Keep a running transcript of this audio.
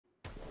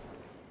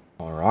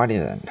Alrighty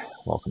then,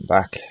 welcome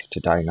back to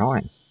day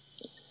 9.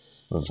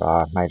 We've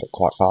made it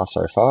quite far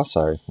so far,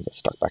 so we'll get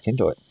stuck back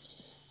into it.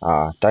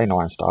 Day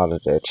 9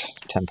 started at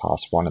 10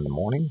 past 1 in the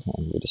morning,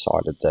 and we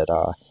decided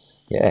that,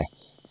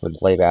 we'd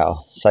leave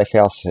our safe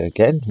house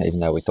again,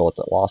 even though we thought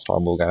that last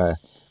time we were going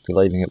to be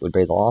leaving it would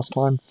be the last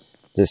time.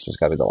 This was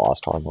going to be the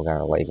last time we're going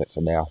to leave it for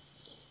now.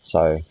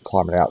 So,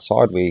 climbing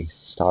outside, we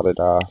started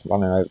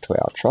running over to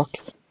our truck.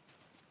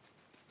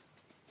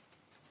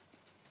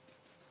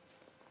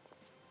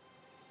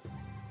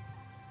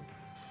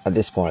 At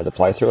this point of the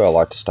playthrough, I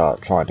like to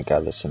start trying to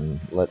gather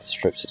some leather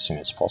strips as soon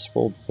as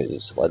possible,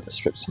 because leather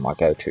strips are my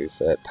go-to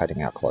for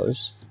padding our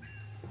clothes.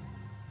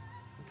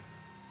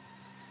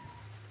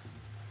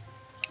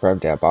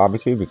 Grabbed our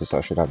barbecue because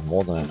I should have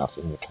more than enough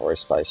inventory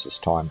space this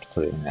time to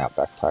put it in our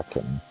backpack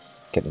and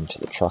get into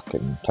the truck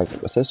and take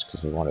it with us,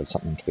 because we wanted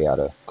something to be able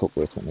to cook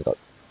with when we got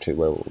to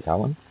where we were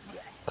going.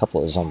 A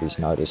couple of zombies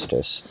noticed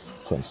us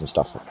putting some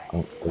stuff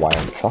away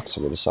in the truck,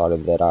 so we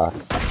decided that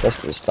best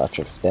to dispatch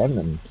it for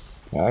them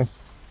and,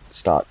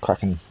 start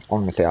cracking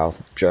on with our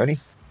journey.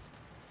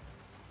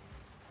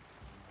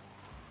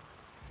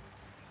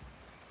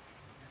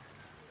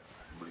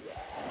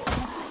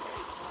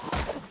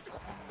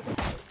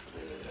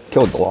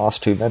 Killed the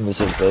last two members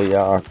of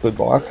the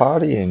goodbye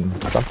party and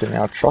jumped in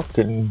our truck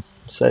and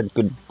said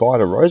goodbye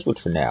to Rosewood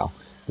for now.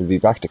 We'll be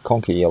back to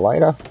conquer you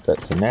later, but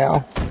for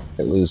now,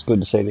 it was good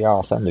to see the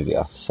arse end of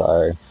you.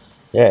 So,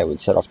 yeah, we'd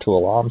set off 2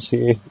 alarms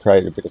here,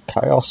 created a bit of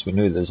chaos. We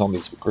knew the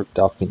zombies were grouped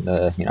up in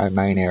the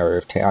main area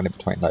of town in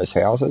between those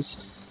houses.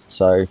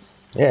 So,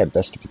 yeah,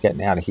 best to be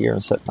getting out of here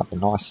and setting up a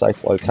nice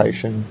safe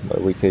location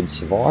where we could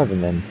survive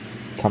and then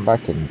come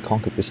back and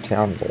conquer this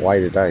town at a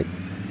later date.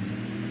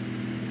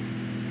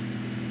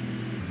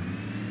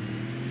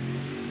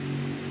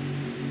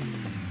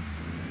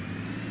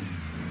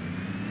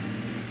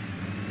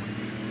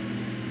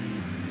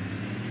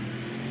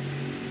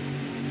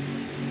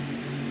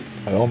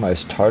 I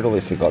almost totally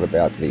forgot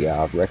about the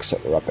wrecks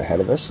that were up ahead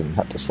of us and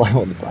had to slam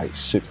on the brakes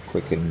super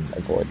quick and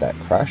avoid that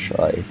crash.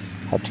 I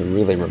had to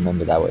really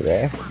remember they were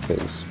there,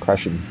 because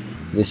crashing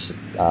this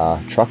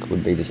truck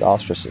would be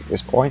disastrous at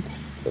this point.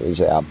 It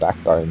was our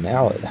backbone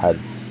now. It had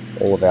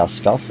all of our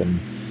stuff, and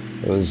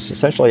it was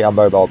essentially our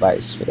mobile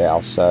base for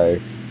now, so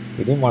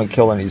we didn't want to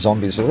kill any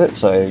zombies with it,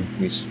 so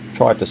we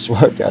tried to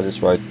swerve down this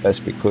road the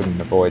best we could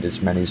and avoid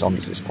as many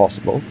zombies as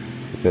possible,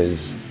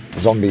 because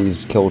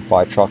zombies killed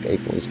by truck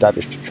equals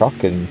damage to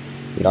truck, and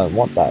we don't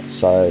want that.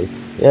 So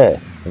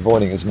yeah,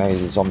 avoiding as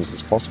many zombies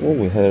as possible,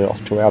 we headed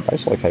off to our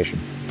base location.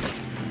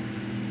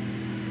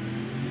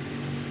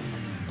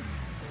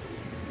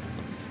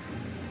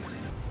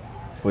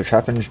 Which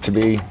happens to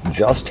be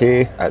just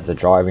here at the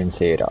drive-in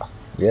theatre.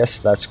 Yes,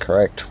 that's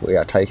correct, we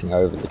are taking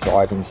over the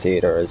drive-in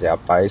theatre as our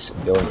base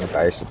and building a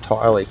base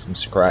entirely from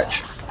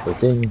scratch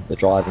within the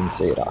drive-in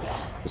theatre.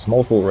 There's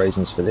multiple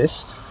reasons for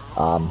this.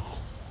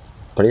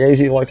 Pretty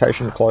easy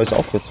location to close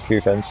off with a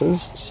few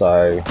fences,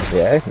 so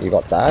yeah, you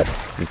got that.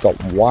 You've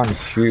got one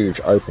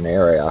huge open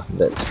area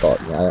that's got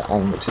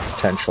unlimited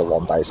potential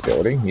on base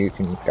building. You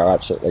can go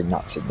absolutely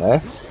nuts in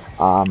there.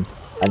 And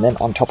then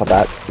on top of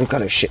that, we've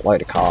got a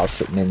shitload of cars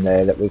sitting in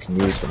there that we can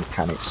use for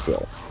mechanic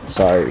skill.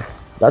 So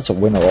that's a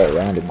winner all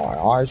around in my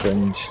eyes,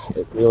 and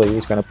it really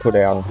is going to put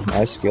our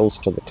skills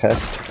to the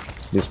test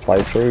this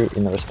playthrough,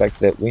 in the respect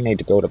that we need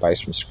to build a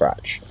base from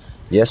scratch.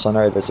 Yes, I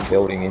know there's a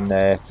building in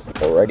there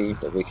already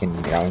that we can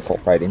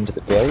incorporate into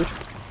the build,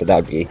 but that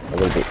would be a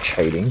little bit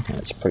cheating, and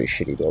it's a pretty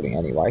shitty building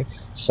anyway.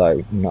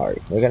 So no,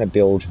 we're going to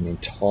build an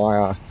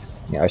entire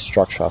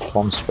structure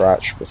from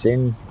scratch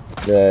within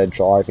the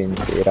drive-in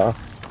theatre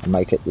and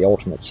make it the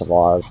ultimate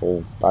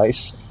survival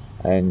base.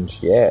 And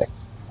yeah,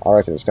 I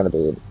reckon it's going to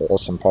be an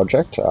awesome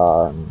project.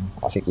 I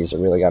think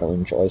you're really going to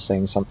enjoy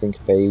seeing something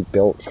be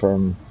built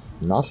from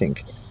nothing.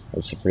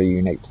 It's a pretty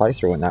unique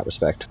playthrough in that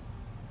respect.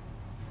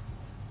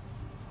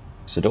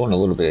 So doing a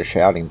little bit of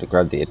shouting to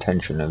grab the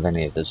attention of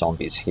any of the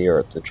zombies here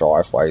at the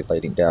driveway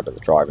leading down to the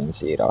drive-in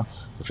theatre,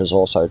 which is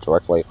also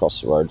directly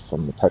across the road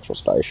from the petrol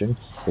station,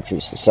 which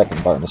is the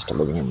second bonus to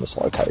living in this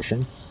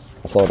location.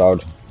 I thought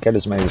I'd get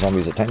as many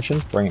zombies'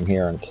 attention, bring them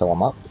here and kill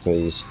them up,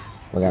 because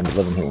we're going to be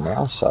living here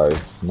now, so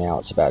now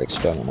it's about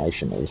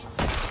extermination of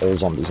all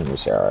zombies in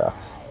this area.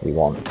 We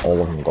want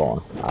all of them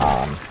gone.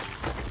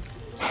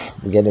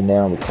 We get in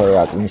there and we clear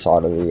out the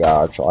inside of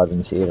the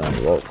drive-in theatre and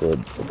we're all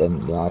good, but then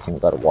the only thing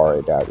we've got to worry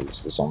about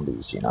is the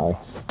zombies,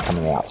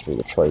 coming out through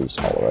the trees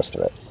and all the rest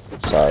of it.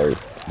 So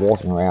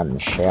walking around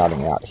and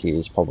shouting out here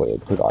is probably a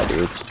good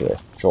idea to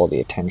draw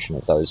the attention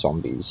of those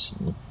zombies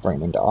and bring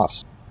them into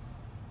us.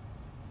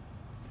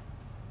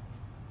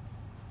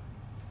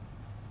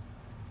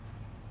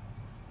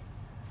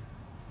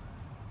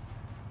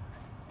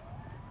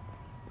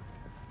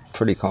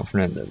 Pretty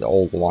confident that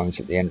all the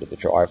ones at the end of the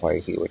driveway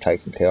here were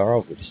taken care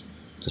of. We just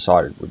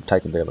decided we'd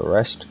take a bit of a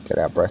rest, get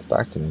our breath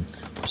back, and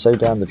proceed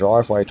down the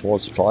driveway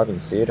towards the drive-in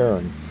theatre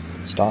and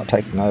start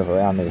taking over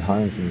our new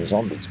home from the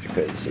zombies,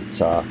 because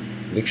it's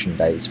eviction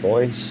days,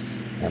 boys,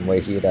 and we're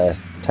here to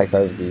take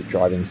over the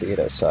drive-in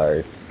theatre,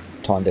 so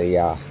time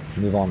to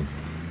move on.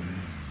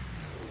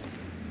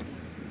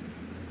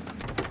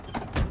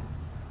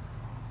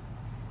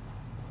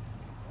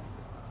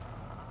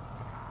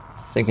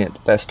 thinking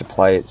it best to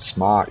play it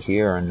smart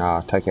here and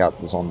take out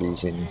the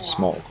zombies in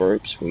small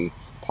groups. We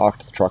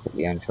parked the truck at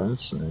the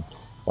entrance, and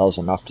that was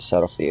enough to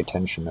set off the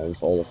attention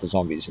of all of the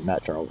zombies in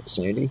that general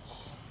vicinity.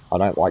 I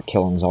don't like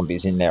killing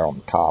zombies in there on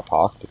the car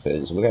park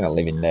because we're going to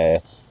live in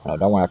there, and I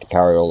don't want to have to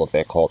carry all of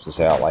their corpses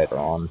out later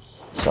on.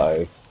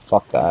 So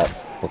fuck that.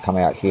 We'll come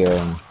out here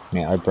and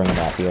bring them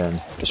out here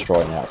and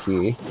destroy them out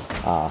here.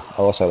 I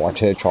also like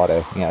to try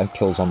to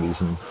kill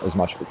zombies in as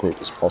much of a group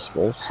as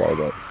possible, so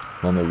that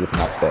when we're ripping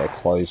up their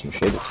clothes and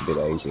shit, it's a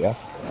bit easier.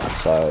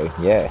 So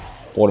yeah,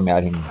 brought them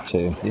out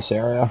into this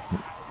area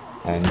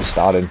and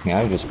started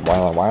just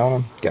wailing away on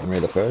them, getting rid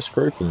of the first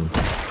group, and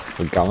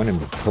we'd go in and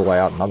pull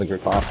out another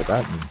group after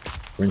that and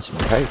rinse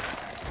and repeat.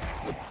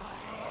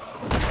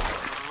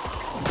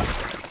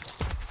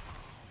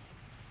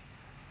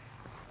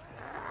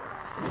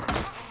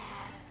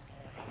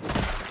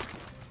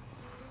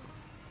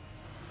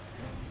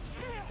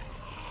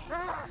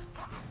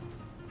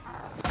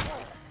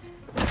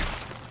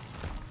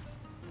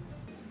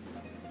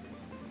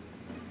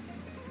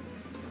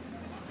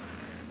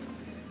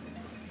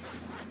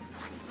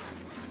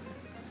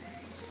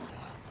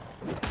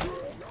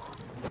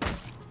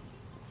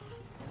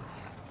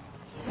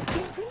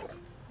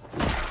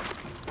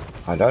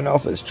 I don't know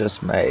if it's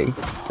just me,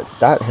 but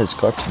that has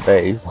got to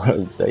be one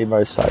of the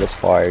most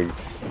satisfying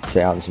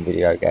sounds in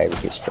video game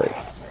history.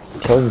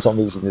 Killing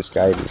zombies in this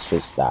game is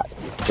just that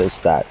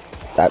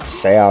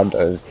sound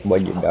of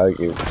when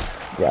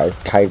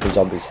you've caved a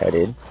zombie's head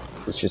in.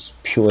 It's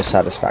just pure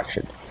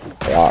satisfaction.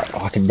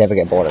 I can never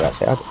get bored of that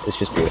sound. It's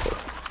just beautiful.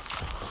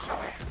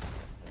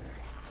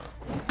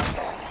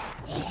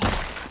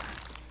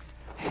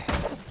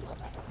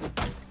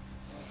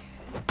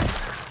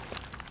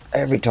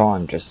 Every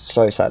time, just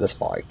so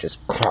satisfying,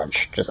 just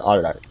crunch, I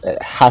don't know,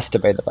 it has to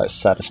be the most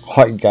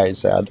satisfying game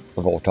sound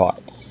of all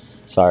time.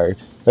 So,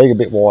 being a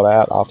bit worn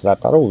out after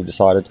that battle, we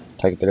decided to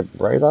take a bit of a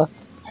breather,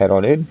 head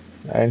on in,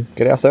 and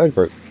get our third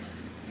group.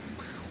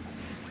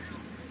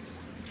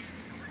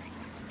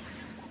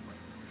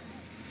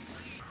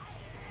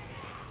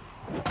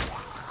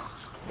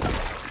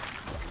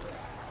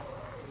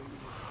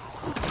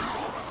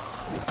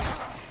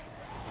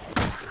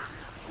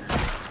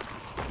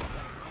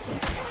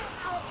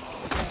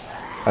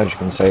 As you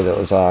can see, there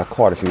was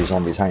quite a few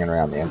zombies hanging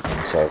around the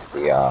entrance of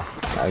the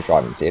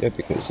drive-in theatre,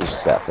 because this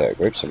is our third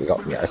group, so we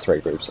got 3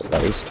 groups at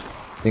least.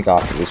 I think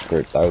after this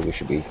group though, we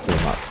should be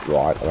pretty much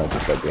right. I don't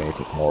think there'll be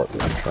anything more at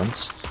the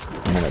entrance.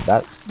 And then at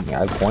that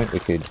point, we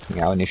could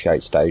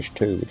initiate stage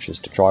 2, which is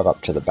to drive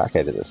up to the back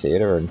end of the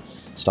theatre and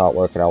start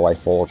working our way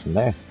forward from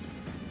there.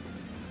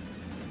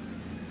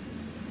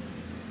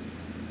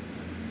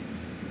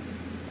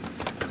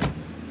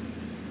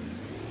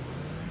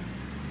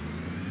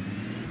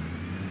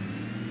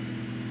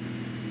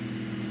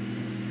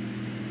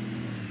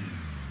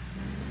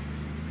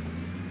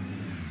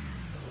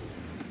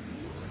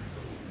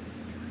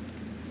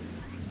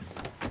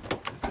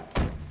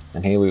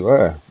 And here we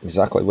were,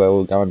 exactly where we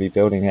were going to be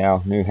building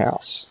our new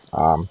house.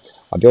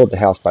 I built the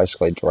house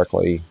basically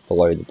directly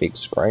below the big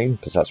screen,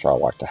 because that's where I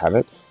like to have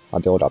it. I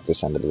built up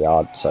this end of the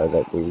yard so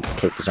that we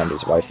keep the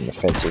zombies away from the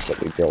fences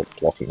that we built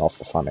blocking off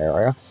the front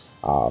area.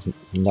 I've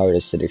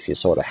noticed that if you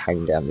sort of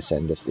hang down this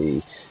end of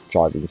the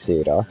drive-in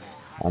theatre,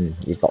 and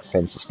you've got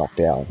fences knocked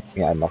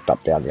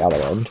up down the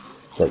other end,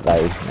 that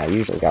they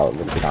usually go a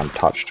little bit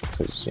untouched,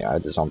 because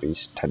the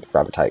zombies tend to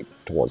gravitate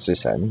towards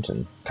this end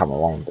and come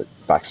along the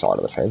back side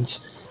of the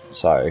fence.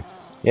 So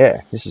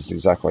yeah, this is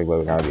exactly where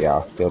we're going to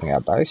be building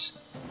our base.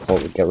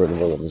 Thought we'd get rid of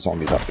all of the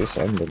zombies up this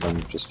end, and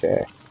then just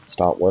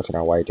start working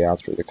our way down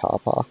through the car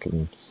park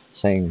and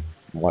seeing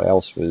what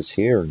else was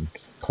here and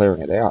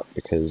clearing it out,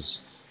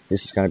 because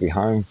this is going to be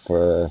home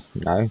for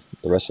the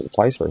rest of the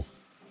playthrough,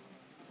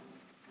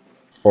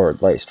 or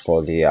at least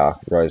for the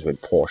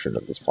Rosewood portion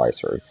of this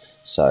playthrough.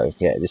 So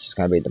yeah, this is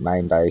going to be the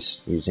main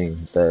base,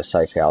 using the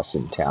safe house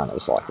in town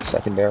as like a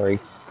secondary.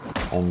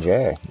 And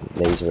yeah,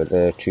 these were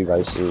the 2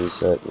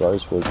 bases at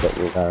Rosewood that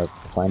we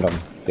planned on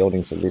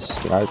building for this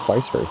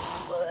playthrough.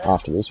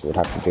 After this, we'd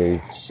have to do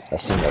a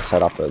similar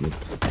setup in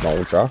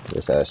Maldra,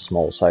 with a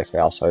small safe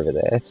house over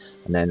there,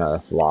 and then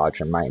a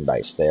larger main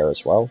base there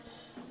as well.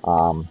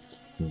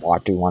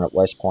 Might do one at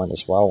West Point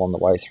as well on the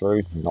way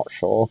through, not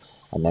sure.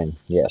 And then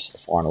yes, the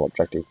final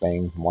objective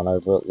being one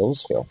over at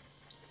Louisville.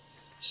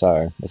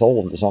 So with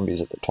all of the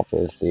zombies at the top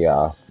of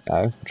the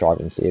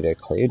drive-in theatre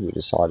cleared, we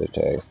decided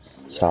to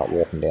start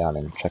walking down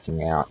and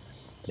checking out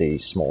the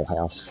small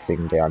house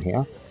thing down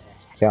here.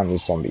 Found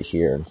this zombie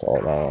here and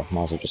thought, oh,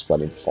 might as well just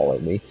let him follow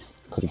me.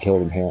 Could have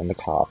killed him here in the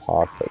car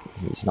park, but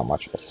he's not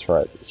much of a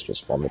threat. It's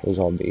just one little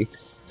zombie.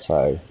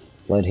 So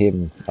led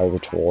him over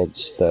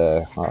towards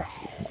the,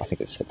 I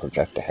think it's the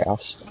projector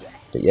house.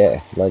 But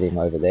yeah, led him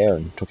over there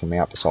and took him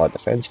out beside the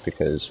fence,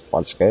 because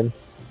once again,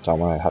 don't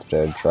want to have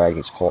to drag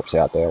his corpse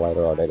out there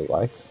later on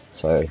anyway.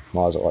 So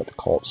might as well let the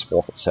corpse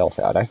walk itself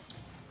out, eh?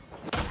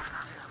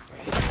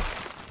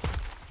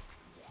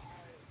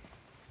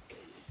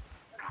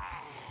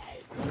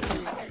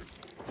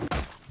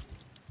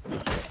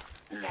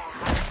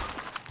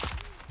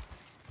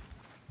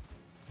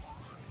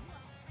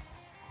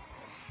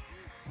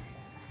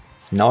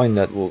 knowing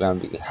that we're going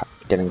to be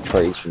getting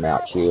trees from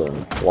out here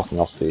and blocking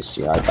off this,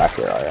 back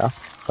area,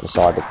 I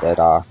decided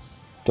that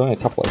doing a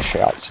couple of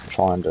shouts and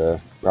trying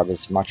to grab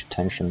as much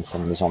attention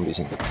from the zombies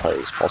in the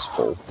tree as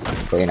possible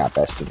would be in our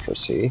best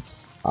interest here.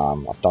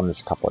 I've done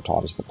this a couple of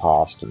times in the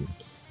past and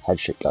had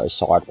shit go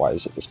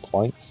sideways at this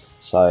point.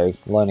 So,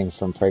 learning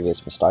from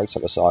previous mistakes, I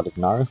decided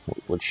no,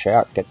 we would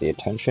shout, get the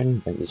attention,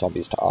 bring the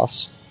zombies to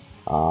us,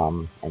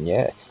 and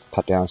yeah,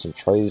 cut down some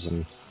trees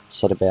and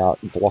set about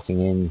blocking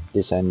in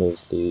this end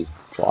of the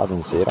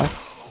driving theatre.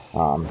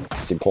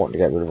 It's important to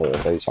get rid of all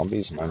of these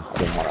zombies, and I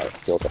didn't want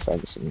to build the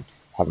fence and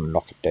have them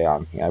knock it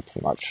down,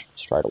 pretty much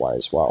straight away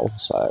as well.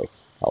 So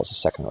that was the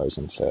second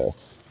reason for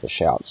the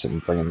shouts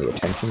and bringing the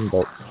attention.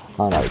 But I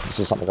don't know, this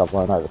is something I've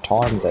learned over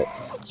time, that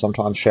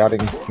sometimes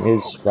shouting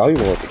is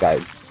valuable at the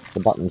game. The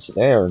button's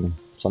there, and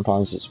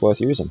sometimes it's worth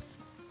using.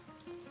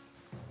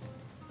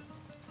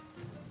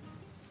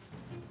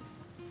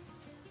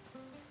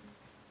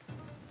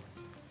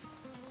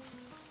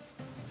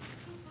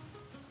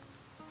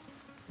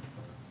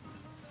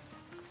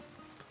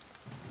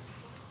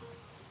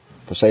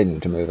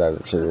 Proceeding to move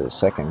over to the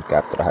second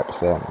gap that I had to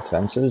fill in with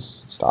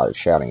fences, started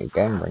shouting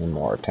again, bringing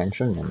more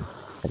attention and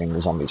hitting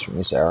the zombies from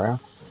this area.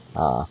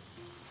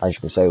 As you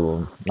can see,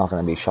 we're not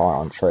going to be shy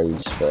on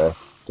trees for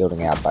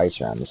building our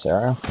base around this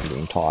area. The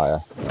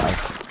entire,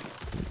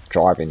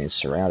 drive-in is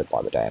surrounded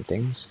by the damn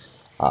things.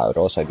 It would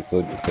also be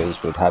good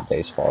because we'd have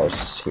these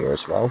forests here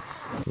as well,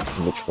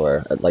 which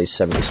were at least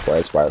 70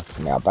 squares away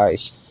from our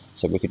base,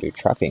 so we could do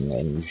trapping.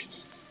 And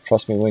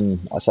trust me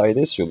when I say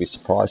this, you'll be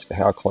surprised at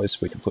how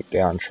close we can put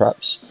down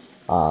traps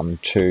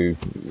to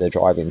the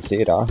drive-in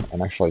theatre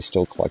and actually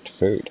still collect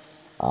food.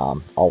 I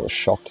was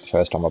shocked the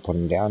first time I put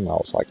them down, and I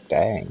was like,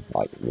 dang,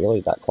 like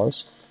really that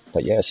close?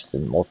 But yes, the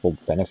multiple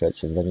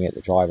benefits of living at the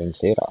drive-in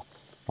theatre.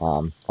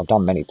 I've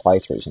done many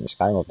playthroughs in this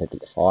game. I've lived at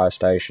the fire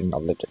station,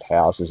 I've lived at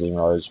houses in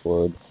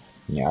Rosewood,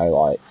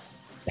 like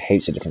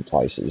heaps of different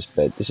places,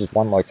 but this is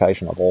one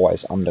location I've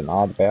always ummed and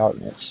ahed about,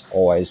 and it's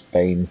always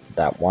been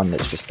that one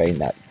that's just been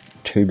that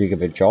too big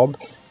of a job,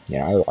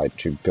 like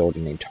to build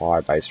an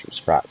entire base from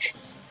scratch.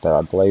 But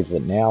I believe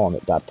that now I'm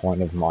at that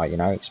point of my,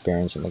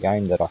 experience in the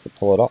game that I could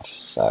pull it off.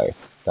 So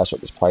that's what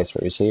this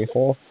playthrough is here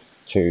for,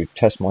 to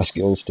test my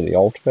skills to the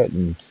ultimate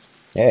and,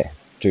 yeah,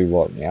 do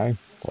what,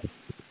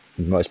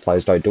 most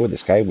players don't do in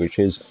this game, which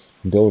is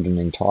build an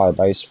entire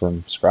base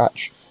from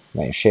scratch. I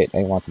mean, shit,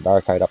 anyone can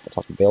barricade up the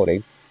fucking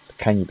building, but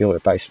can you build a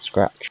base from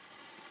scratch?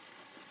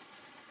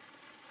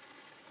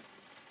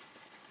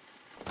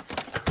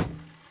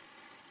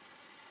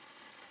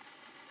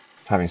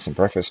 Having some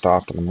breakfast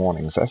after the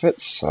morning's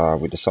efforts,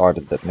 we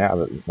decided that now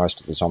that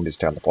most of the zombies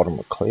down the bottom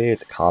were clear,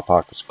 the car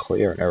park was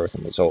clear and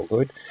everything was all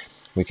good,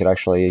 we could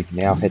actually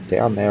now head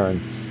down there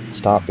and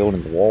start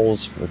building the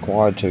walls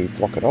required to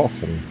block it off.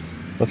 And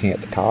looking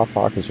at the car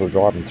park as we were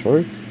driving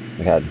through,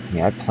 we had,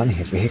 plenty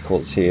of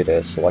vehicles here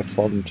to select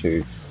from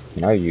to,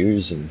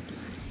 use and,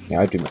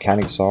 do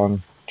mechanics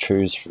on,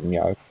 choose from,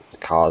 the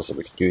cars that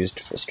we could use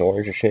for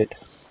storage or shit.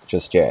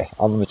 Just, yeah,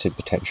 unlimited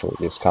potential with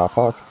this car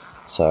park.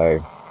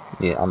 So,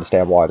 you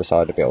understand why I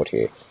decided to build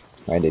here.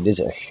 I mean, it is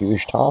a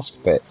huge task,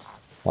 but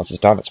once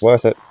it's done, it's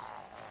worth it.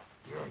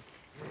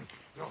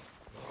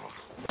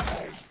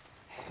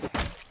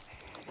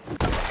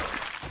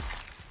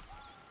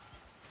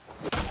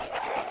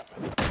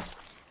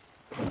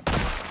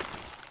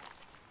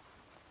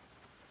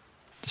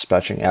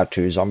 Dispatching our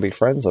two zombie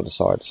friends, I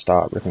decided to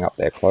start ripping up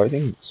their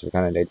clothing, so we're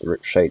going to need the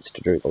ripped sheets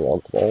to do the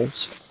log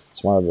walls.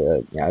 It's one of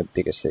the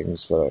biggest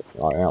things that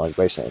I only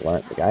recently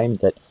learnt in the game,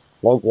 that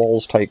log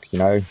walls take,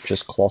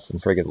 just cloth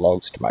and friggin'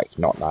 logs to make,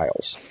 not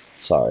nails.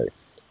 So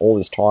all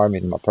this time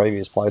in my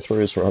previous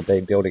playthroughs where I've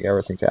been building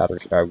everything out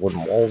of,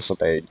 wooden walls, I've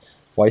been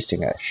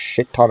wasting a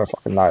shit ton of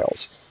fucking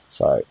nails.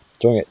 So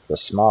doing it the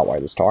smart way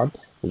this time,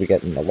 we'll be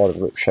getting a lot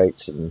of ripped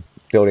sheets and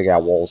building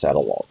our walls out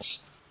of logs.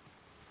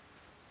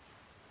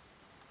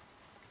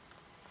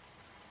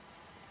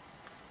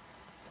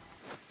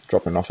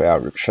 Dropping off our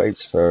ripped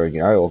sheets for,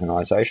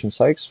 organisation's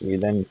sakes, we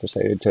then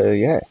proceeded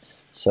to,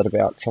 set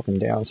about chopping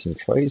down some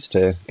trees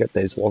to get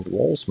these log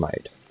walls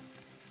made.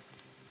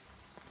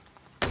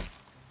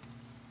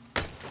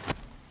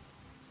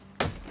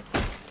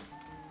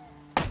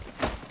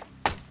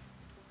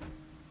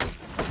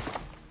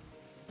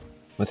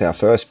 With our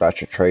first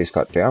batch of trees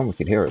cut down, we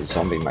could hear a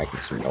zombie making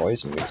some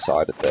noise, and we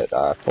decided that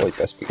probably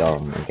best be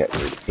going and get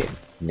rid of him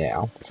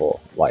now, before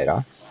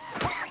later.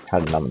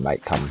 Had another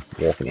mate come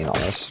walking in on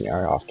us,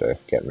 after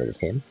getting rid of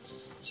him.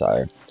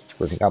 So,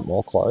 ripping up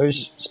more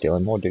clothes,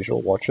 stealing more digital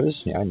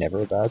watches,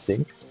 never a bad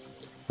thing.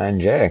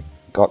 And yeah,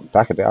 got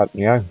back about,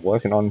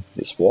 working on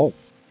this wall.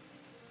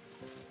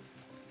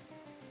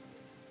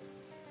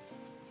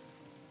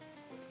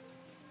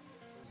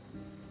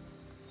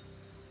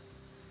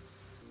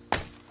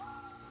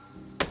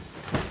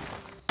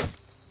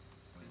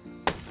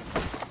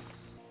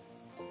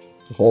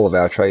 With all of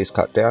our trees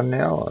cut down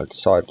now, I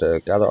decided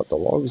to gather up the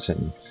logs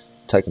and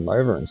take them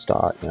over and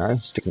start,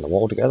 sticking the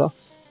wall together.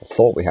 I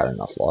thought we had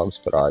enough logs,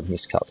 but I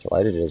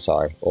miscalculated, as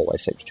I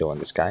always seem to do in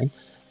this game.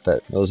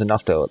 but it was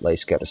enough to at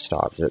least get us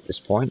started at this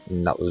point,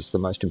 and that was the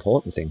most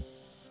important thing.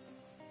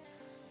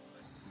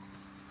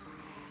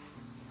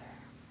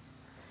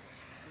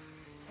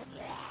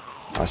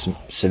 I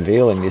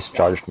severely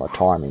misjudged my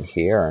timing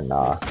here, and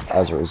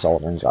as a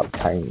result ended up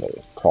paying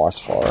the price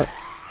for it,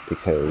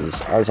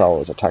 because as I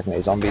was attacking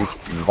these zombies,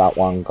 that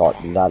one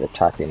got that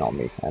attack in on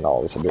me, and I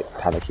was a bit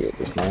panicky at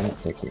this moment,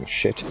 thinking,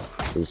 shit,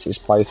 is this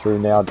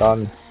playthrough now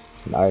done?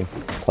 No,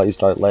 please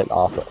don't let,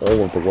 after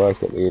all of the work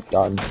that we have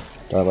done,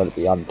 don't let it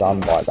be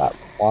undone by that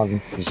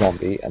one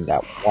zombie and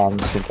that one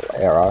simple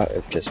error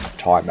of just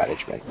time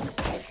management.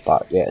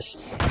 But yes,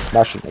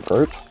 smashing the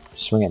group,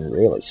 swinging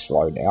really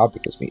slow now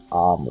because my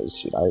arm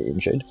was,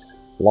 injured.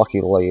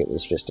 Luckily it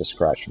was just a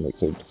scratch and we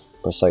could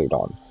proceed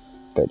on.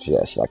 But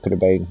yes, that could have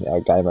been,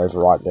 game over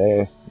right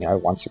there,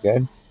 once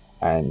again.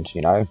 And,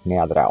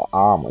 now that our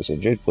arm was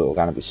injured, we were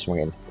going to be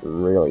swinging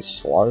really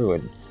slow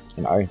and,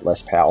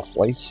 less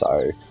powerfully.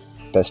 So,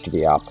 best to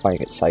be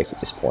playing it safe at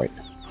this point.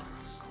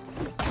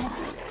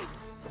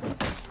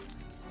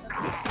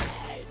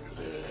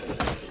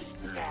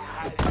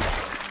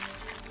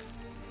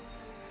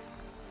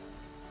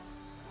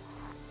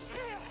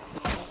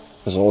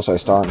 I was also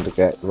starting to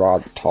get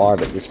rather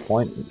tired at this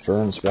point,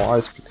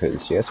 endurance-wise,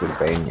 because yes, we'd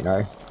been,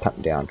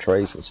 cutting down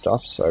trees and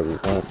stuff, so we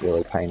weren't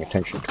really paying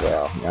attention to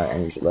our,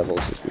 energy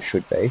levels as we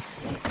should be,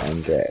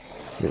 and yeah,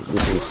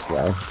 this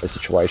was, a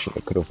situation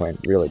that could have went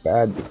really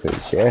bad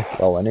because, yeah,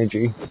 low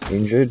energy,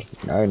 injured,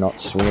 not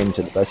swinging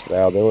to the best of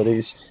our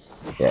abilities.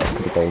 Yeah, it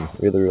could have been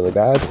really, really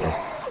bad.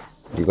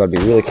 You've got to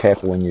be really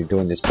careful when you're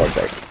doing this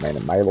project. I mean,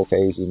 it may look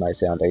easy, may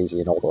sound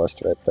easy and all the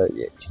rest of it, but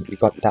yeah, you've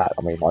got that.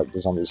 I mean, like,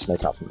 the zombies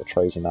sneak up from the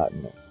trees and that,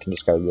 and it can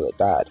just go really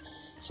bad.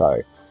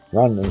 So,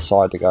 running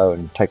inside to go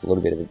and take a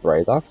little bit of a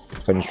breather,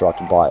 got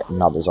interrupted by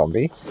another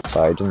zombie,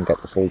 so I didn't get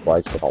the full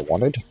break that I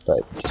wanted,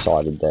 but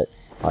decided that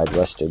I had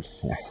rested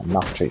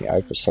enough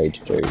to, proceed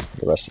to do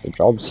the rest of the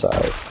job. So,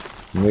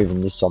 removing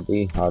this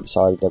zombie, I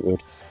decided that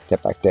we'd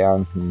get back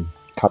down and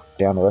cut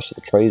down the rest of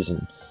the trees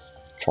and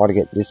try to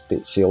get this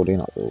bit sealed in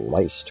at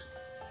least.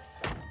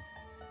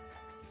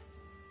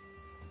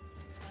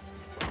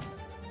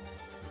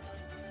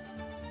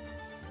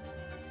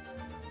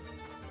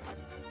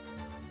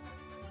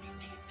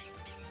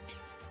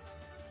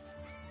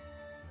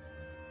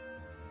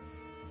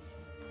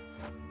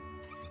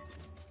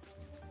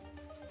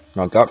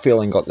 My gut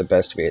feeling got the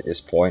best of me at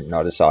this point, and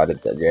I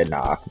decided that,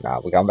 yeah,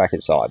 we're going back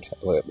inside.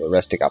 We're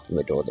resting up and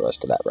we're doing the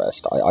rest of that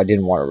rest. I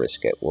didn't want to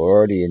risk it. We're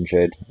already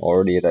injured,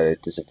 already at a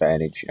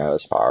disadvantage,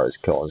 as far as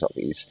killing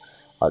zombies.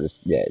 I just,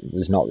 yeah,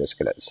 was not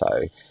risking it.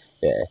 So,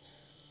 yeah,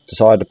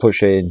 decided to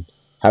push in,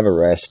 have a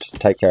rest,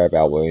 take care of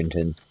our wound,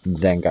 and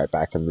then go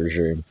back and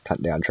resume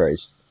cutting down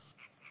trees.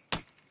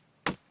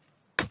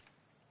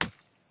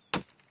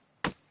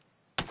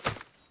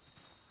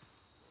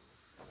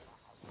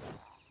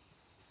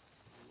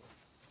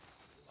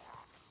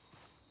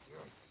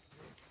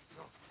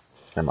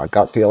 And my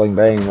gut feeling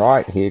being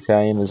right, here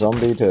came a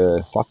zombie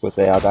to fuck with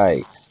our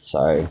day.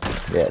 So,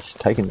 yes,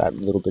 taking that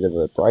little bit of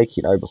a break,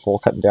 before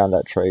cutting down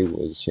that tree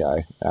was,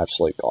 an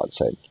absolute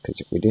godsend.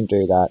 Because if we didn't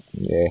do that,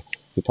 yeah,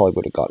 he probably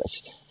would have got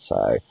us.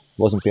 So,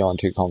 wasn't feeling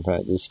too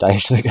confident at this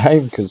stage of the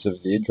game because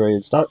of the injury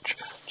and such.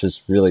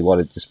 Just really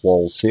wanted this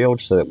wall sealed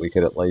so that we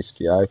could at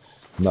least,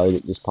 know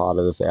that this part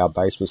of our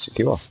base was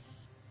secure.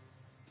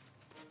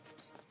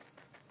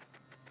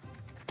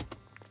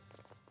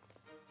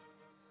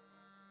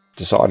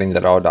 Deciding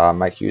that I'd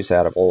make use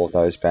out of all of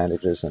those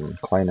bandages and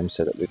clean them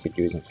so that we could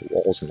use them for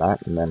walls and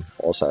that, and then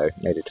also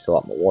needed to fill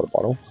up my water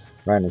bottle.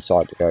 Ran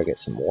inside to go get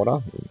some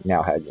water.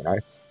 Now had,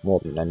 more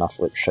than enough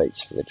ripped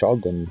sheets for the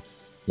job, and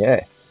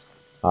yeah.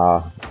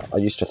 I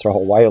used to throw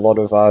away a lot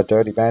of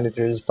dirty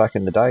bandages back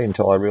in the day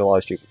until I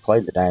realised you could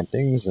clean the damn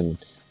things, and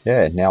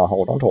yeah, now I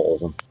hold on to all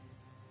of them.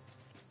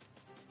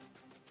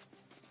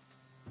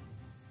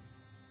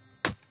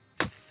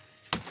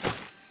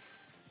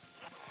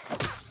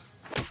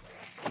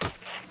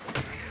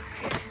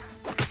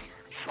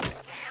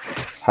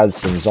 Had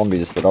some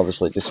zombies that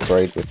obviously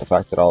disagreed with the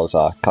fact that I was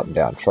cutting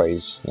down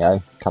trees,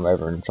 come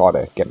over and try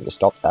to get me to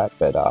stop that,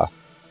 but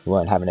we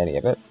weren't having any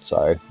of it,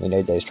 so we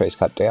need these trees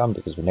cut down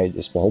because we need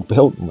this wall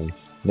built and we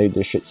need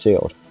this shit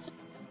sealed.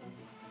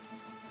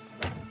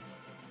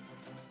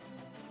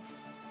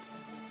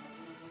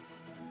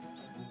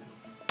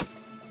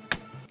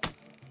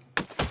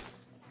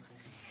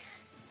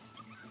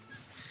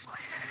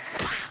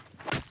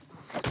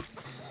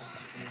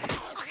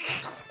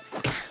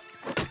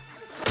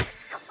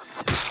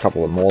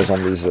 Couple of more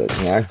zombies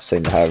that,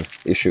 seem to have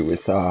issue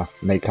with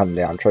me cutting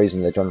down trees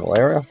in the general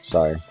area,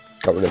 so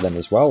got rid of them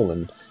as well,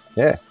 and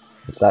yeah,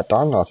 with that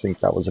done, I think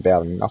that was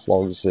about enough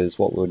logs as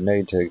what we would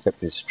need to get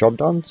this job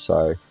done,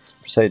 so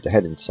proceeded to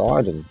head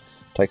inside and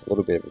take a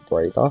little bit of a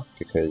breather,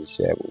 because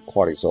yeah, we were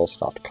quite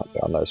exhausted after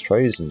cutting down those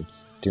trees, and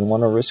didn't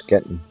want to risk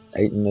getting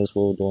eaten as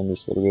we were doing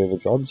this little bit of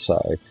a job, so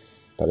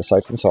better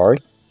safe than sorry.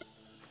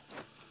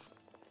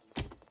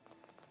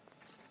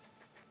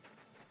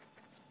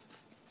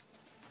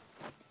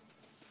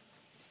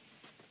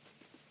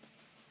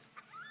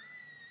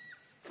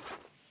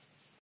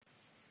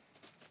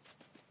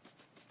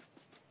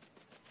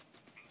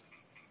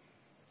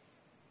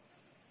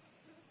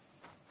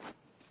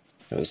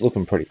 It was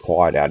looking pretty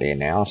quiet out here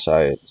now, so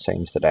it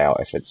seems that our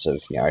efforts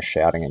of,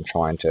 shouting and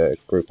trying to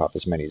group up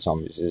as many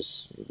zombies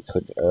as we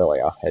could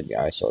earlier had,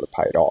 sort of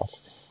paid off.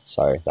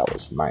 So that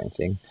was the main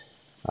thing.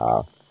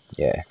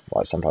 Yeah,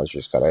 like sometimes you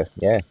just gotta,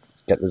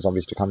 get the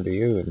zombies to come to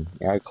you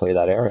and, clear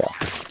that area.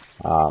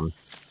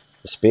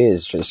 The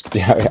spear's just,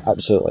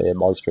 absolutely a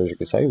monster, as you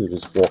can see. We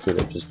just walked in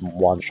and just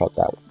one-shot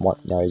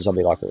that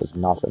zombie like it was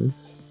nothing.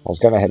 I was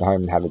going to head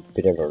home and have a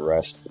bit of a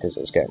rest because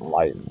it was getting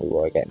late and we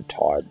were getting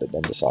tired, but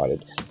then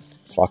decided,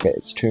 fuck it,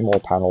 it's 2 more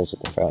panels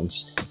of the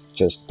fence,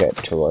 just get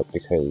to it,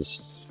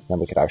 because then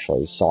we could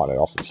actually sign it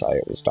off and say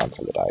it was done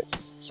for the day.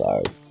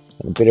 So,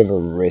 in a bit of a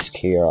risk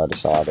here, I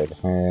decided,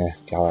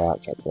 go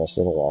out, get the rest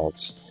of the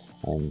logs,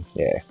 and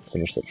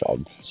finish the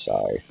job.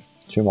 So,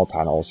 2 more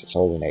panels, that's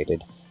all we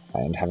needed.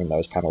 And having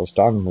those panels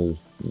done, we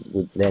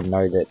would then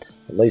know that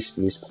at least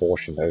this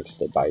portion of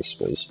the base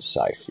was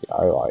safe.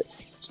 I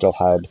still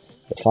had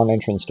the front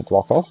entrance to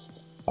block off,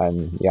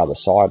 and the other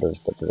side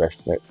of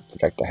the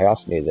projector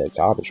house near the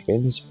garbage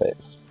bins. But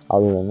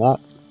other than that,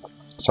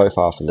 so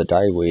far for the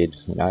day, we'd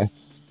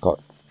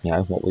got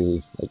what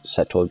we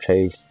set to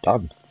achieve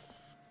done.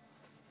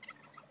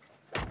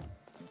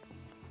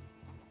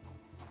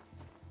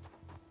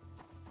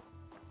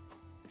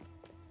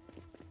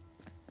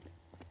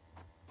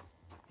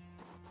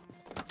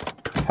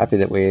 Happy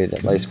that we'd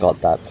at least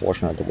got that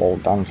portion of the wall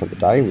done for the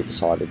day. We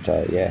decided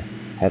to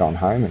head on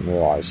home and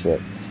realise that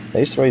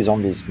these 3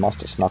 zombies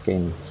must have snuck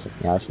in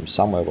from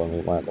somewhere when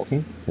we weren't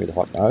looking. Who the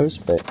fuck knows?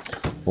 But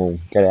we'll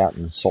get out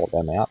and sort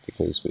them out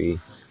because we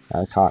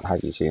can't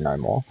have you here no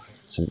more.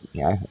 It's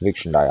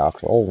eviction day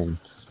after all, and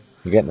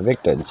you're getting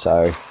evicted,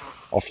 so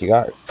off you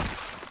go.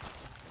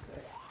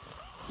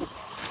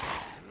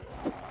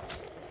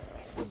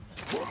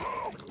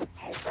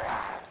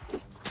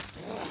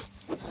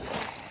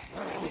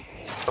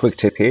 Quick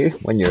tip here,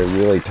 when you're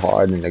really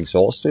tired and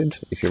exhausted,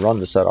 if you run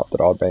the setup that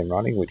I've been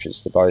running, which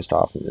is the bow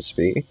staff and the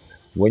spear,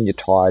 when you're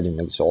tired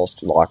and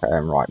exhausted like I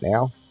am right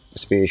now, the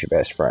spear is your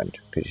best friend,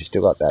 because you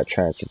still got that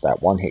chance of that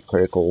 1-hit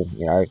critical,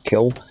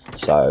 kill.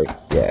 So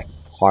yeah,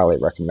 highly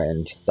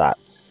recommend that.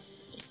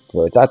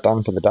 With that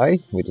done for the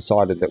day, we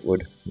decided that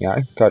we'd,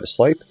 go to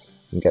sleep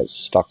and get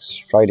stuck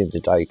straight into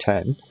day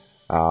 10,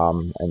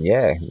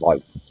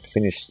 and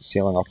finish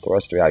sealing off the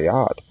rest of our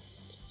yard.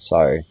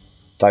 So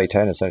day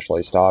 10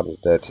 essentially started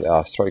at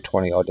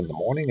 3:20 odd in the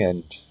morning,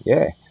 and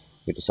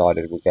we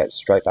decided we'd get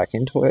straight back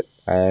into it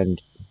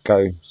and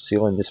go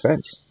sealing this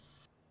fence.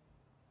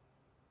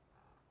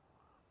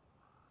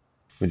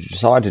 We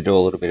decided to do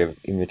a little bit of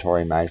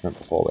inventory management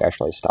before we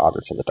actually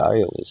started for the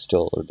day. It was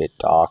still a little bit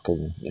dark,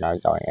 and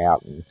going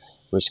out and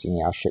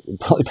risking our shit would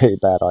probably be a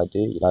bad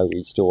idea.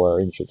 We still were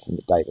injured from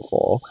the day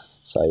before,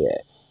 so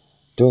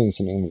doing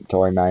some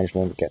inventory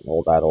management, getting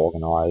all that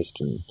organised,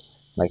 and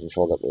making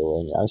sure that we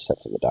were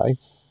set for the day.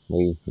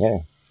 We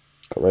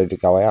got ready to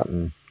go out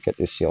and get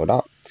this sealed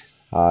up.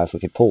 If we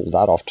could pull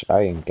that off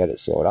today and get it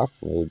sealed up,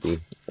 we would be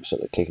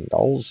absolutely kicking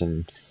goals,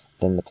 and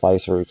then the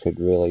playthrough could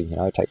really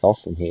take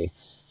off from here.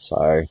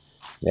 So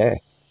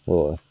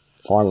we're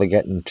finally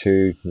getting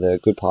to the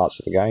good parts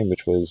of the game,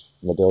 which was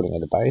the building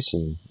of the base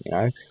and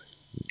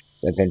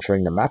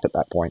adventuring the map at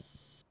that point.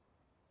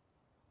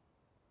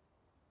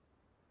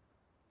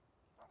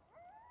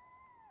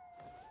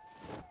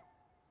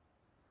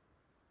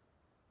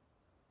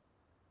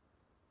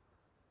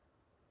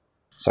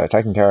 So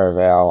taking care of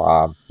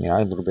our,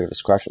 little bit of a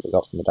scratch that we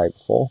got from the day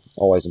before.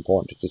 Always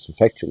important to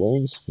disinfect your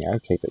wounds,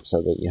 keep it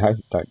so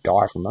that, don't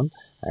die from them.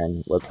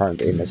 And we're prone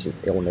to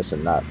illness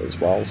and that as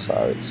well, so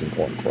it's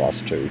important for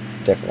us to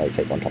definitely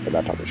keep on top of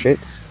that type of shit.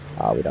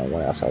 We don't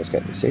want ourselves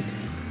getting sick.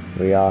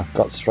 We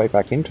got straight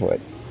back into it.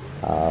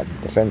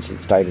 The fence had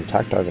stayed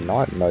intact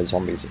overnight and those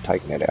zombies had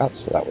taken it out,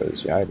 so that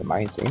was, the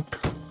main thing.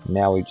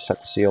 Now we just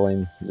have to seal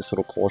in this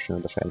little portion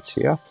of the fence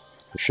here.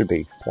 It should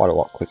be quite a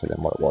lot quicker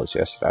than what it was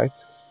yesterday.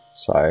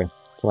 So,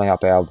 filling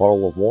up our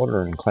bottle of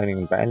water and cleaning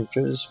the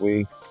bandages,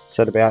 we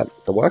set about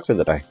the work for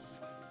the day.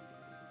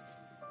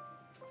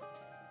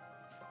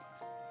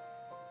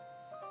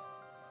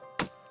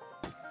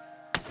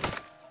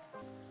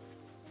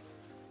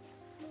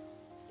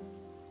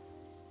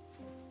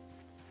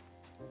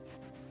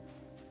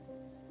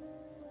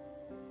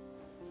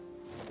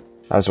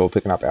 As we were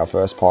picking up our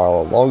first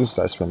pile of logs,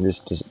 that's when this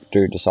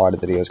dude decided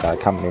that he was going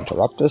to come and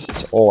interrupt us.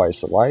 It's always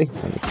the way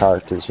when the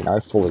character's,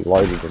 fully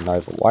loaded and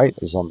overweight.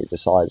 The zombie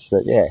decides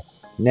that,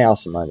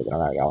 now's the moment that I'm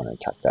going to go and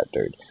attack that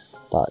dude.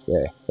 But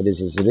it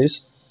is as it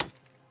is.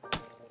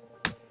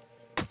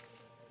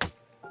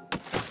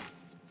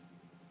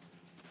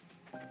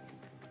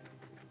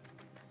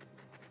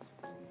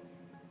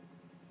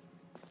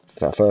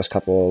 For our first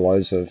couple of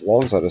loads of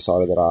logs, I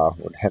decided that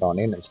I would head on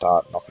in and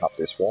start knocking up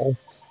this wall.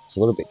 It's a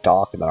little bit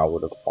darker than I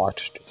would have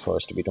liked for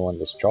us to be doing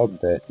this job,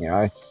 but,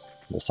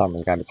 the sun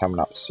was going to be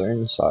coming up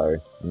soon, so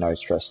no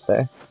stress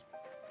there.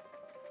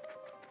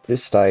 At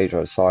this stage, I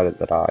decided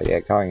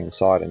that, going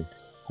inside and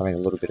having a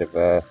little bit of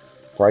a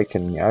break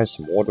and,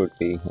 some water would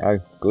be,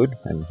 good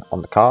and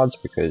on the cards,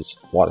 because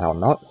why the hell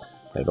not?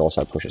 It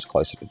also pushes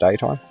closer to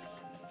daytime.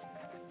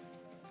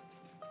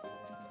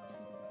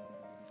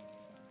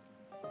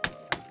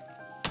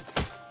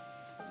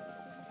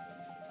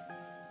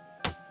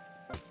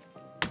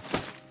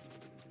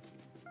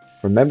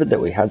 Remembered that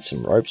we had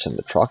some ropes in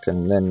the truck,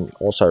 and then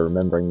also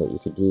remembering that you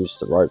could use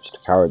the ropes to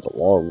carry the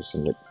logs,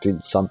 and it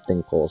did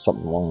something or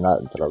something along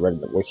that I read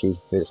in the wiki,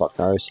 who the fuck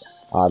knows.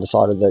 I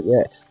decided that,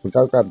 yeah, we'd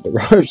go grab the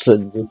ropes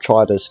and we'd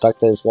try to stack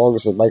those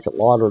logs and make it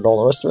lighter and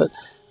all the rest of it.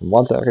 And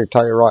one thing I can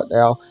tell you right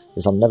now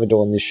is I'm never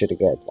doing this shit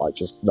again. Like,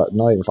 just not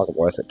even fucking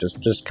worth it.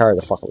 Just carry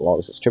the fucking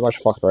logs. It's too much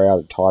fucking around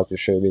and time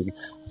consuming.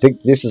 I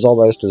think this is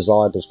almost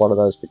designed as one of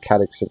those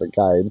mechanics in the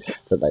game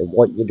that they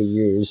want you to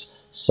use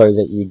so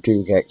that you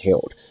do get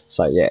killed.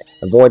 So yeah,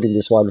 avoiding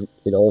this one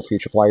in all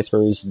future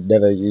playthroughs,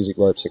 never using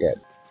ropes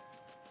again.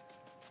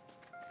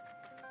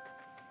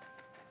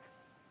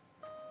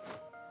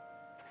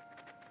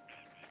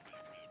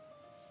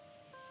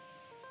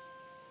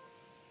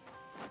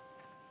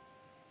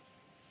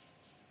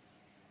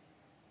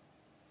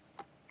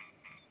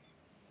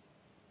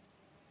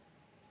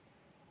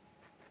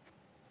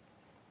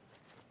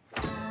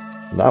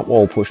 That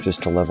wall pushed us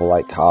to level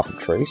 8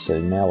 carpentry,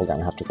 so now we're going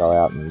to have to go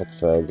out and look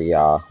for the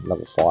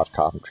level 5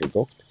 carpentry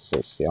book, because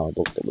that's the only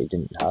book that we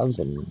didn't have,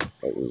 and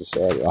it was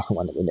the only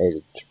one that we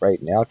needed to read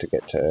now to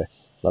get to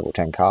level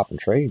 10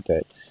 carpentry,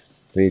 but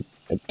we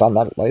had done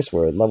that at least.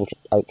 We're at level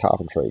 8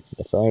 carpentry.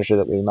 The furniture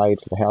that we made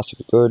for the house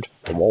would be good,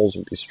 the walls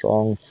would be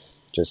strong,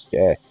 just,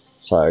 yeah.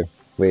 So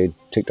we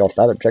ticked off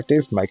that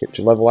objective, make it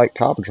to level 8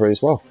 carpentry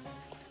as well.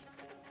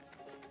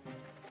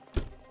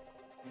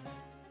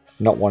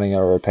 Not wanting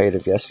a repeat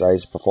of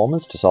yesterday's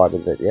performance,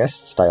 decided that yes,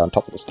 stay on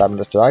top of the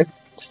stamina today,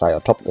 stay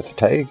on top of the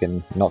fatigue,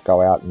 and not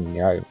go out and,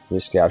 you know,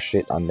 risk our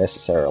shit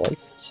unnecessarily.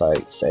 So,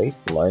 see,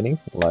 learning,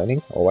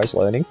 always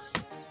learning.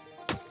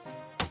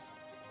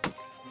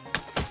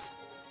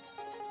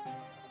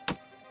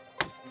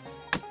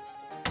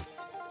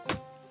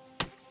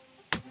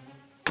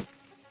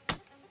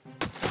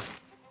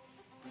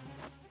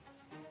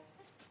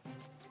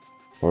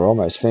 We're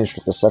almost finished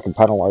with the second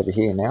panel over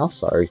here now,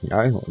 so, you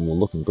know, we're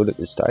looking good at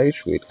this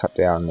stage. We'd cut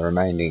down the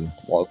remaining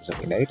logs that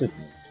we needed,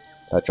 and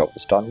that job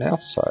was done now.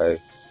 So,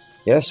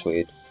 yes,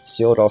 we'd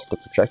sealed off the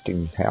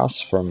projecting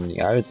house from, you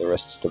know, the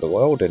rest of the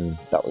world, and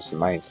that was the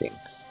main thing.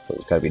 There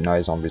was going to be no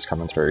zombies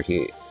coming through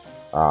here.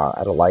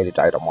 At a later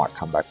date, I might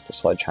come back with a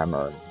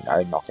sledgehammer and, you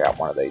know, knock out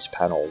one of these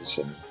panels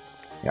and,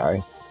 you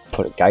know,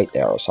 put a gate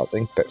there or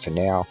something. But for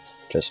now,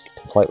 just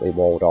completely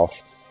walled off,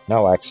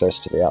 no access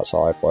to the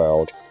outside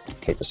world.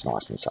 Keep us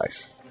nice and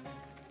safe.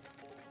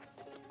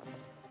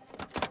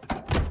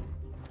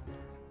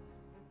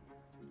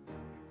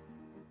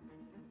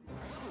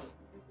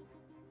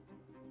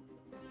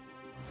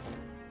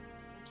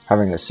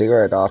 Having a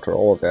cigarette after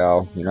all of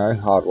our, you know,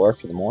 hard work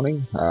for the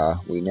morning,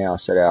 we now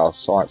set our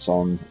sights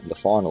on the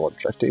final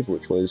objective,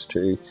 which was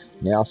to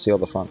now seal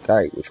the front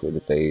gate, which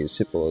would be as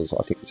simple as,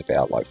 I think it's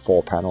about like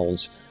 4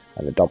 panels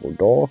and a double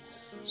door.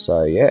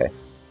 So yeah,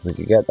 if we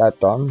could get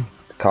that done,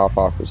 the car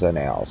park was then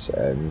ours,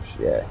 and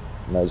yeah,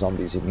 no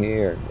zombies in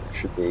here, and it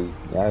should be, you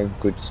know,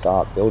 good to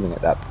start building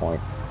at that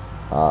point.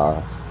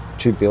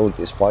 To build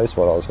this place,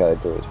 what I was going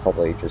to do is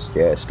probably just,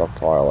 yeah,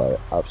 stockpile an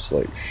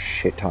absolute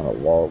shit ton of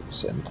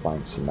logs and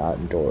planks and that,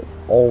 and do it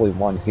all in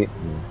one hit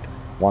and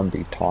one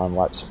big time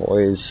lapse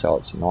for you, so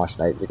it's a nice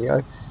neat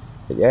video.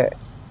 But yeah,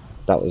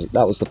 that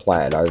was the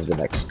plan over the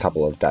next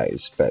couple of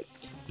days. But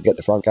get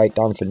the front gate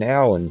done for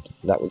now, and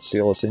that would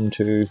seal us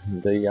into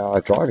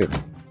the drive-in.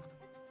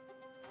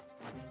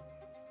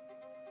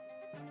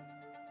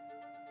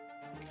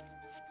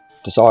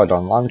 Decided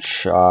on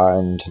lunch,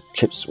 and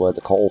chips were the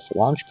call for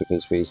lunch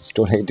because we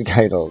still need to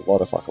gain a lot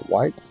of fucking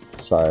weight.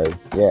 So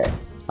yeah,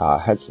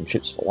 had some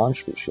chips for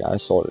lunch, which, you know,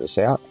 sorted us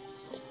out.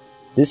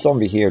 This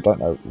zombie here, I don't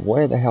know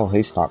where the hell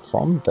he snuck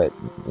from, but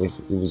if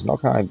he was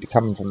not going to be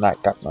coming from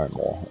that gap no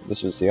more.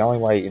 This was the only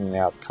way in and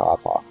out of the car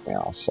park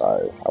now.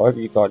 So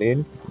however you got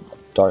in,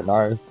 don't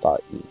know,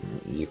 but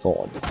you're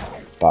gone.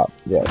 But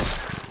yes,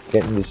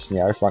 getting this, you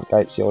know, front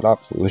gate sealed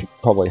up, we would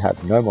probably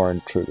have no more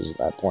intruders at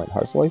that point,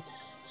 hopefully.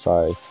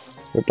 So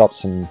ripped up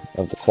some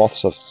of the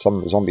cloths of some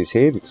of the zombies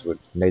here because we'd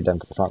need them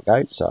for the front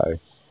gate. So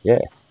yeah,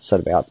 set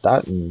about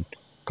that and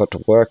got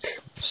to work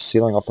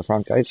sealing off the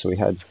front gate so we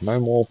had no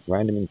more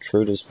random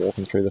intruders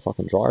walking through the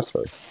fucking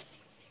drive-thru.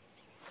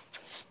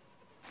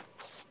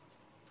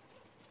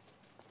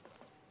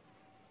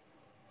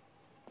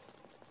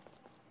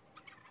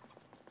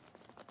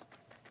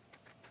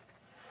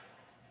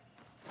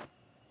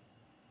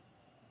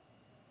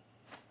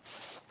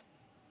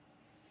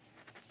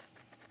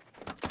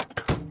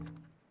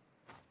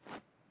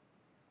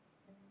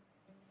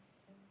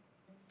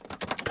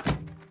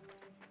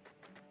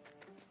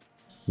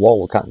 While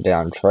we're cutting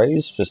down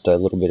trees, just a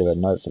little bit of a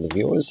note for the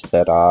viewers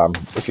that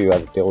if you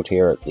ever build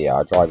here at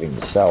the drive-in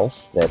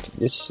yourself, that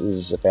this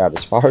is about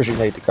as far as you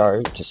need to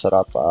go to set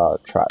up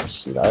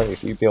traps. You know,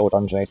 if you build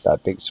underneath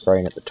that big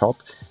screen at the top,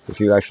 if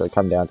you actually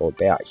come down to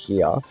about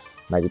here,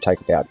 maybe take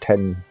about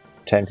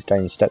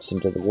 10-15 steps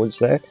into the woods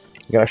there,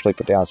 you can actually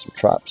put down some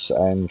traps.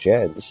 And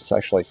yeah, this is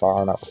actually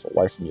far enough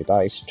away from your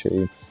base to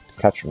be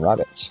catching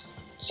rabbits.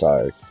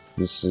 So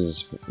this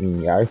is, you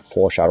know,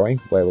 foreshadowing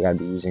where we're going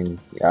to be using,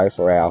 you know,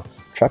 for our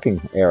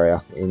trapping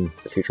area in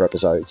the future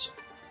episodes.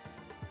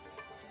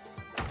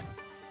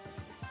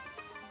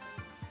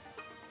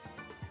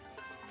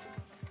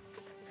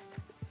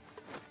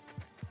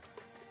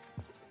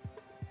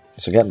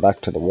 So getting back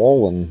to the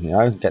wall and, you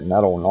know, getting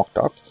that all knocked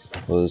up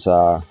was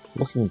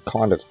looking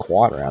kind of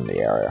quiet around the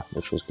area,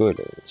 which was good.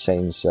 It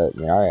seems that,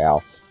 you know,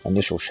 our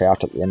initial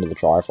shout at the end of the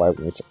driveway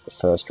when we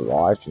first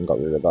arrived and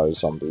got rid of those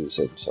zombies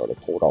had sort of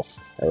pulled off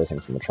everything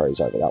from the trees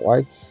over that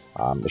way.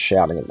 The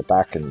shouting at the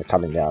back and the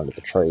cutting down of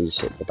the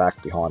trees at the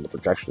back behind the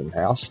projection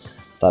house,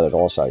 that had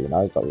also, you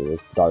know, got rid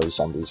of those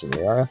zombies in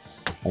the area.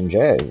 And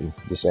yeah,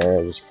 this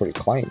area was pretty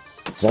clean.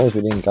 As long as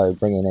we didn't go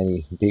bringing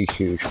any big,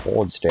 huge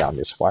hordes down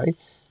this way,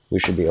 we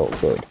should be all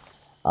good.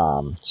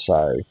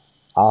 So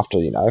after,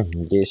 you know,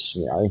 this,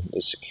 you know,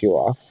 is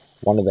secure,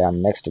 one of our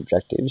next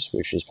objectives,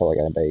 which is probably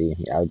going to be,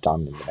 you know,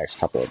 done in the next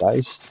couple of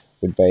days,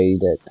 would be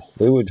that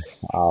we would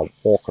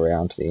walk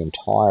around the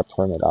entire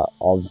perimeter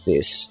of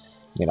this,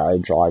 you know,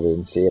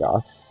 drive-in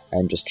theatre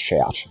and just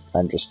shout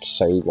and just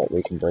see what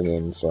we can bring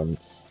in from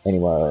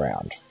anywhere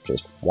around.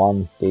 Just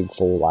one big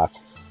full lap,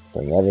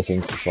 bring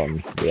everything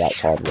from the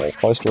outside wall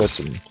close to us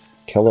and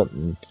kill it,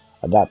 and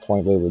at that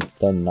point we would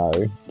then know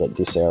that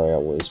this area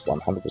was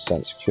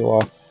 100%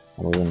 secure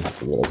and we wouldn't have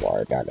to really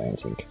worry about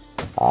anything.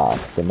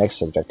 The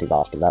next objective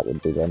after that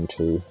would be then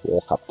to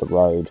walk up the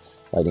road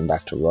leading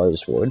back to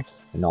Rosewood,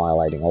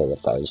 annihilating all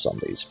of those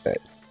zombies, but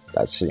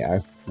that's, you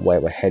know,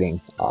 where we're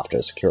heading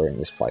after securing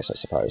this place, I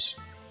suppose.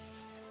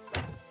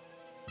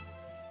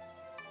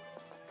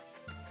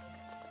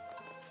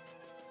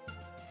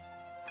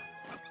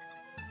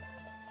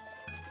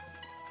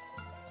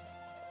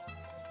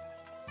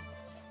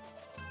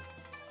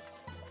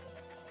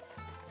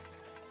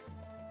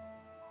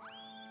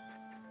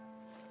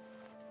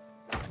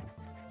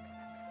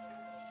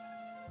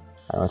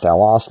 And with our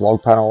last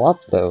log panel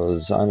up, there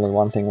was only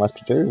one thing left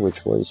to do,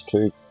 which was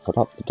to put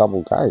up the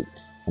double gate.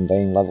 And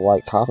being level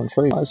 8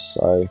 carpentry,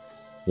 so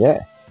yeah,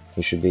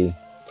 we should be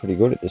pretty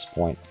good at this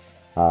point.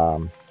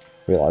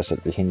 Realised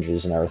that the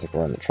hinges and everything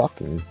were in the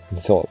truck, and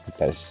thought we'd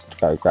best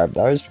go grab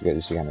those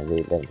because you're going to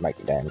need them to make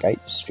the damn gate,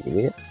 you stupid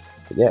idiot.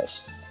 But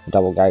yes, the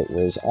double gate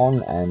was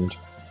on and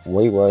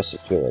we were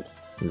secured.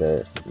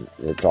 The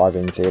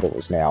drive-in theatre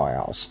was now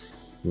ours.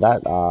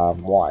 That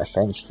wire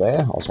fence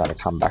there, I was going to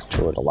come back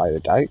to at a later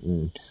date,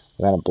 and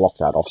we're going to block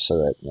that off so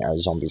that, you know,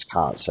 zombies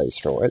can't see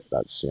through it.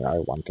 That's, you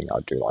know, one thing I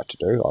do like to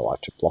do. I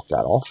like to block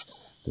that off,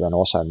 but then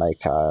also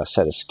make a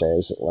set of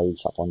stairs that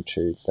leads up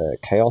onto the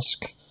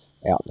kiosk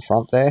out the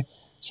front there,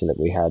 so that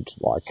we had,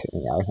 like,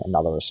 you know,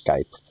 another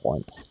escape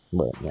point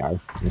where, you know,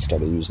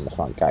 instead of using the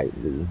front gate,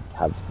 we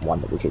have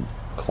one that we could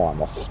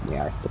climb off, you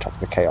know, the top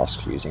of the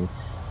kiosk using.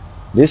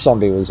 This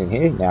zombie was in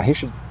here. Now, he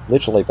should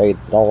literally be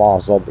the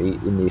last zombie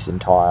in this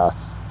entire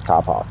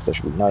car park. There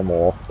should be no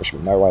more. There should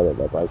be no way that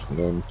they're breaking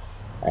in.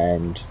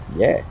 And,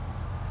 yeah,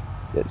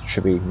 it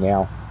should be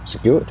now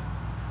secured.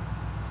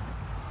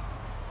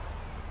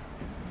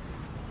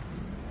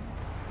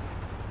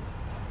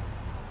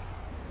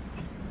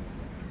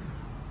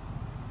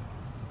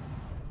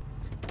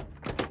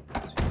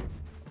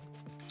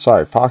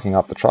 So, parking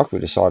up the truck, we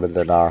decided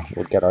that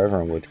we'd get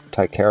over and we'd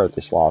take care of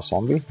this last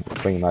zombie,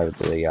 bring him over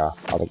to the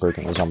other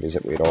grouping of zombies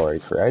that we'd already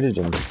created,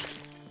 and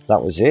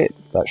that was it.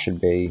 That should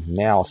be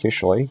now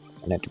officially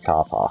an empty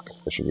car park.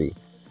 There should be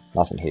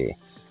nothing here.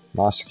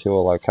 Nice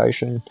secure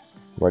location,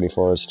 ready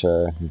for us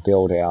to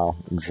build our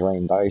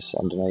dream base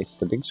underneath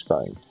the big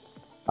screen.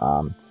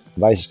 The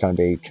base is going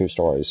to be 2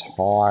 stories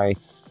high,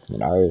 you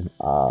know,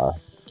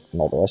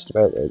 and all the rest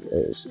of it.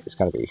 It's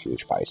going to be a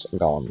huge base. I'm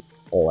going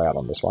all out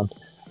on this one.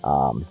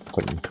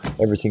 Putting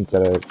everything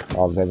that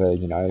I've ever,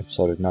 you know,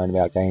 sort of known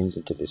about games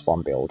into this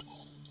one build.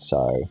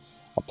 So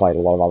I've played a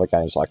lot of other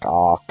games like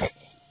Ark,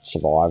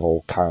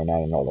 Survival,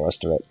 Conan and all the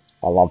rest of it.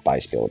 I love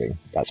base building,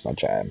 that's my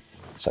jam.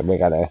 So we're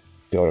going to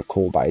build a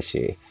cool base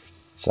here.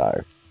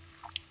 So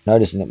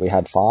noticing that we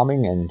had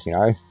farming and, you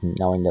know,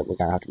 knowing that we're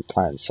going to have to be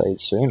planting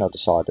seeds soon, I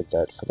decided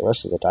that for the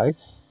rest of the day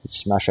we'd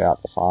smash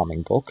out the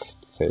farming book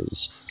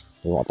because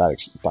we want that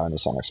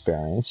bonus on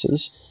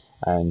experiences.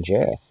 And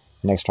yeah,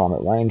 next time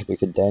it rained, we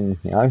could then,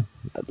 you know,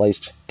 at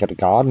least get a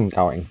garden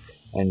going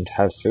and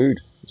have food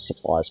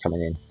supplies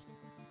coming in.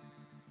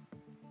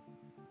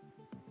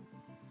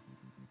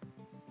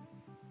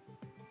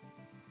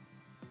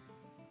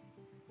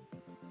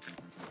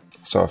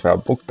 So with our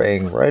book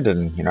being read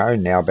and, you know,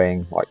 now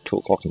being like 2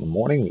 o'clock in the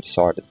morning, we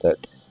decided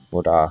that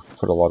we'd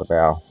put a lot of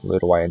our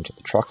loot away into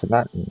the truck and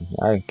that, and, you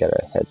know, get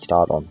a head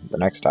start on the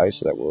next day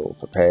so that we're all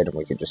prepared and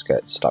we could just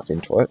get stuck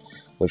into it,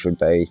 which would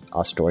be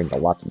us doing the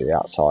lap of the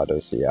outside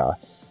of the,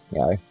 you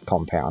know,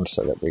 compound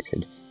so that we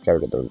could go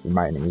to the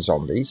remaining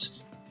zombies.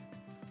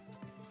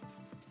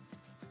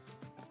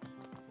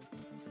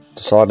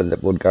 Decided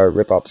that we'd go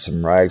rip up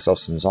some rags off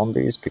some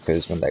zombies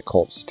because when their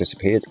corpses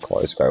disappear, the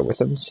clothes go with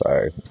them.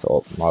 So we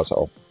thought might as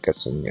well get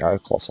some, you know,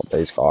 cloths off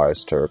these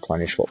guys to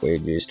replenish what we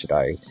had used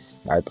today,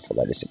 you know, before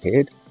they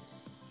disappeared.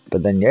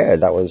 But then yeah,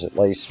 that was at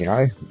least, you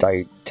know,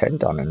 day 10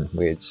 done, and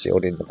we had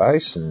sealed in the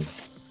base and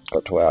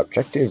got to our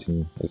objective,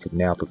 and we could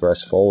now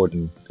progress forward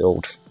and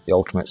build the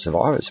ultimate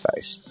survivor's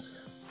base.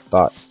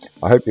 But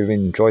I hope you've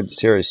enjoyed the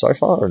series so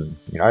far, and,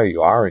 you know,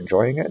 you are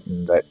enjoying it,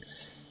 and that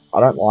I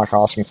don't like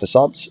asking for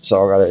subs,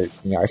 so I've got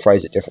to, you know,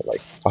 phrase it differently.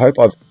 I hope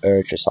I've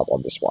earned you sub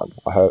on this one.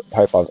 I hope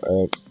I've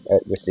earned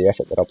it with the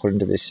effort that I put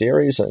into this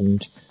series,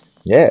 and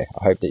yeah,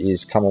 I hope that you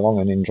come along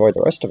and enjoy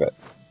the rest of it.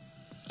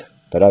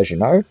 But as you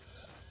know,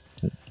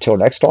 till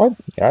next time,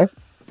 have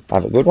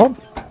a good one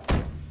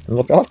and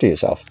look after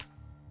yourself.